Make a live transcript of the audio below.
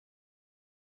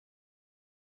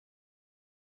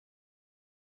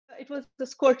It was a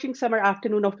scorching summer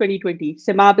afternoon of 2020.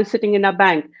 Seemab is sitting in a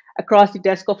bank across the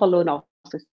desk of a loan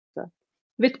officer.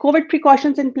 With COVID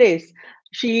precautions in place,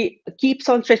 she keeps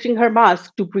on stretching her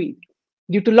mask to breathe.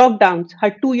 Due to lockdowns, her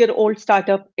 2-year-old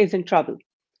startup is in trouble.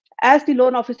 As the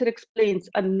loan officer explains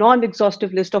a non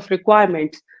exhaustive list of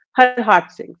requirements, her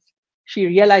heart sinks. She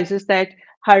realizes that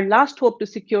her last hope to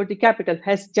secure the capital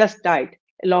has just died,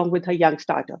 along with her young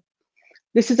startup.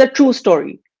 This is a true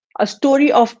story, a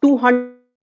story of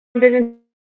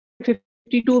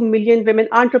 252 million women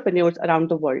entrepreneurs around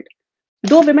the world.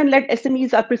 Though women led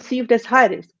SMEs are perceived as high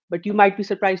risk, but you might be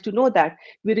surprised to know that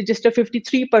we register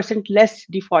 53% less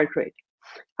default rate.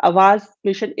 Awaz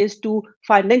mission is to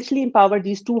financially empower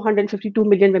these 252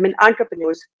 million women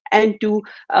entrepreneurs and to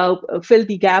fill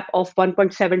the gap of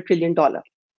 $1.7 trillion.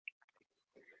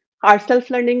 Our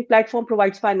self-learning platform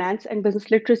provides finance and business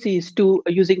literacies to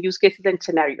using use cases and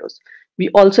scenarios. We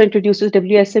also introduces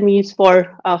WSMEs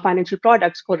for financial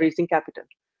products for raising capital.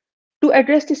 To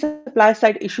address the supply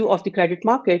side issue of the credit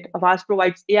market, Aawaz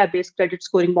provides AI-based credit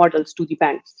scoring models to the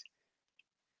banks.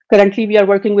 Currently, we are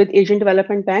working with Asian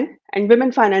Development Bank and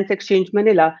Women Finance Exchange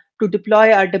Manila to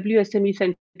deploy our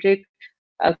WSME-centric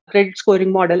credit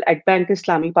scoring model at Bank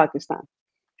Islami, Pakistan.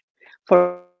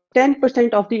 For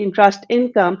 10% of the interest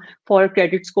income for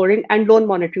credit scoring and loan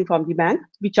monitoring from the bank,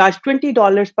 we charge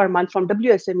 $20 per month from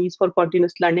WSMEs for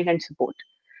continuous learning and support.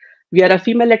 We are a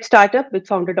female-led startup with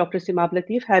founder Dr. Seemab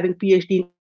Latif having PhD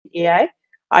in AI.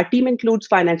 Our team includes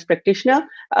finance practitioner,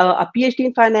 a PhD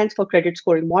in finance for credit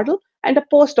scoring model, and a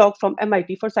postdoc from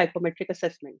MIT for psychometric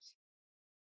assessments.